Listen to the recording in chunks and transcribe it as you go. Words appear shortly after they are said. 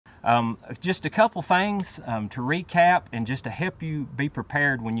Just a couple things to recap and just to help you be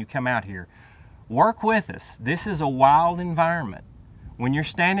prepared when you come out here. Work with us. This is a wild environment. When you're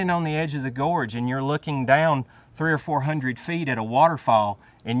standing on the edge of the gorge and you're looking down 300 or 400 feet at a waterfall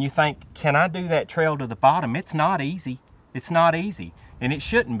and you think, can I do that trail to the bottom? It's not easy. It's not easy. And it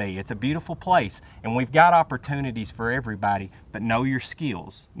shouldn't be. It's a beautiful place. And we've got opportunities for everybody, but know your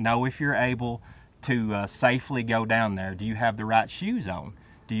skills. Know if you're able to safely go down there. Do you have the right shoes on?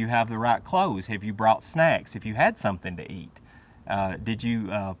 Do you have the right clothes? Have you brought snacks? If you had something to eat? Did you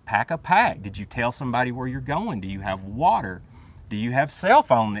pack a pack? Did you tell somebody where you're going? Do you have water? Do you have cell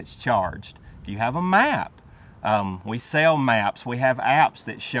phone that's charged? Do you have a map? We sell maps. We have apps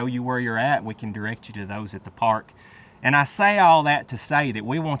that show you where you're at. We can direct you to those at the park. And I say all that to say that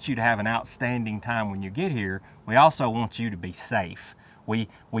we want you to have an outstanding time when you get here. We also want you to be safe. We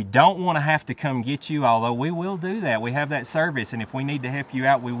don't want to have to come get you, although we will do that. We have that service, and if we need to help you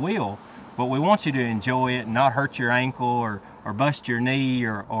out, we will. But we want you to enjoy it and not hurt your ankle or bust your knee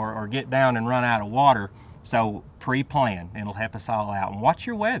or get down and run out of water. So pre-plan. It'll help us all out. And watch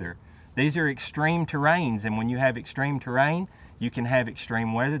your weather. These are extreme terrains, and when you have extreme terrain, you can have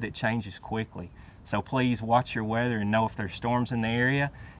extreme weather that changes quickly. So please watch your weather and know if there's storms in the area.